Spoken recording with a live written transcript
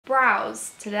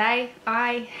Brows today.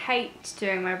 I hate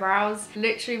doing my brows.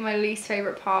 Literally my least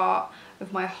favourite part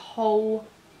of my whole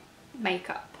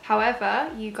makeup. However,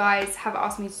 you guys have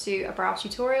asked me to do a brow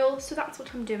tutorial, so that's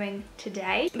what I'm doing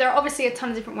today. There are obviously a ton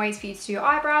of different ways for you to do your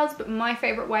eyebrows, but my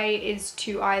favourite way is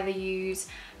to either use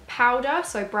powder,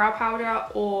 so brow powder,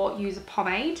 or use a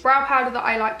pomade. Brow powder that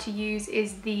I like to use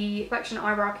is the Collection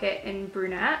Eyebrow Kit in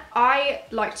Brunette. I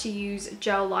like to use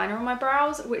gel liner on my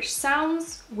brows, which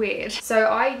sounds weird. So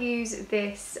I use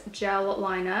this gel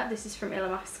liner. This is from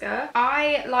Illamasqua.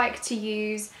 I like to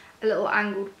use a little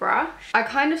angled brush. I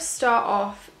kind of start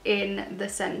off in the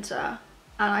center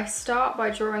and I start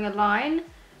by drawing a line,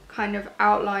 kind of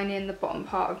outlining the bottom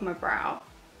part of my brow.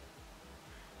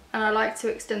 And I like to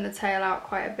extend the tail out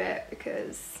quite a bit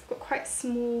because I've got quite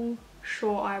small,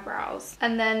 short eyebrows.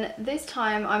 And then this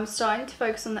time I'm starting to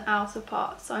focus on the outer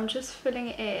part. So I'm just filling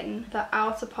in the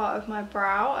outer part of my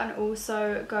brow and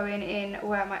also going in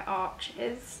where my arch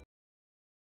is.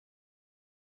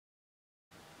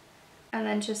 And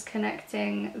then just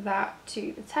connecting that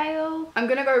to the tail. I'm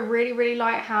gonna go really, really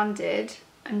light-handed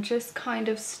and just kind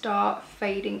of start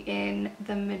fading in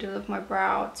the middle of my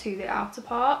brow to the outer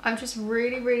part. I'm just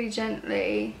really, really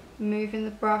gently moving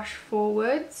the brush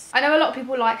forwards. I know a lot of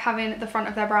people like having the front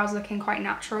of their brows looking quite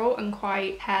natural and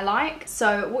quite hair-like.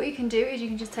 So what you can do is you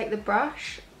can just take the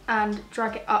brush and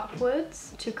drag it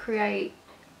upwards to create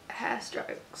hair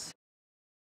strokes.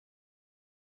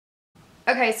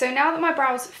 Okay, so now that my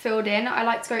brow's filled in, I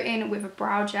like to go in with a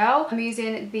brow gel. I'm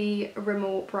using the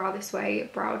Rimmel Brow This Way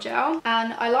brow gel.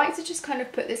 And I like to just kind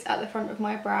of put this at the front of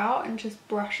my brow and just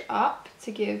brush up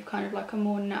to give kind of like a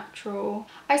more natural...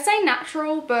 I say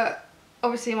natural, but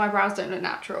obviously my brows don't look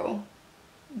natural.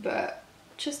 But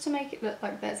just to make it look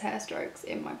like there's hair strokes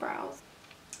in my brows.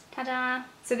 Ta-da!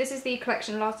 So this is the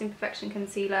Collection Lasting Perfection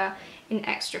Concealer in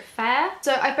Extra Fair.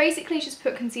 So I basically just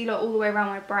put concealer all the way around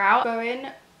my brow. Go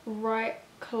in right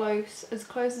close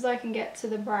as I can get to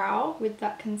the brow with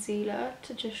that concealer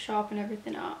to just sharpen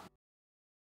everything up.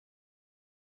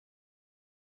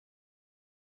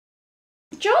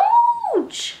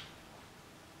 George!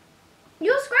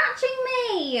 You're scratching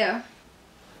me!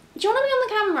 Do you want to be on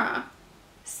the camera?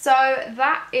 So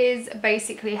that is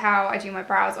basically how I do my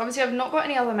brows. Obviously I've not got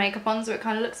any other makeup on, so it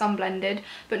kind of looks unblended,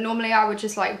 but normally I would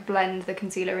just like blend the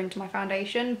concealer into my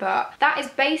foundation. But that is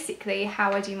basically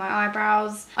how I do my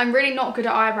eyebrows. I'm really not good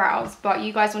at eyebrows, but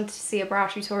you guys wanted to see a brow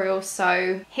tutorial,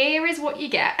 so here is what you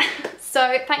get.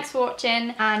 So thanks for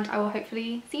watching and I will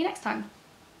hopefully see you next time.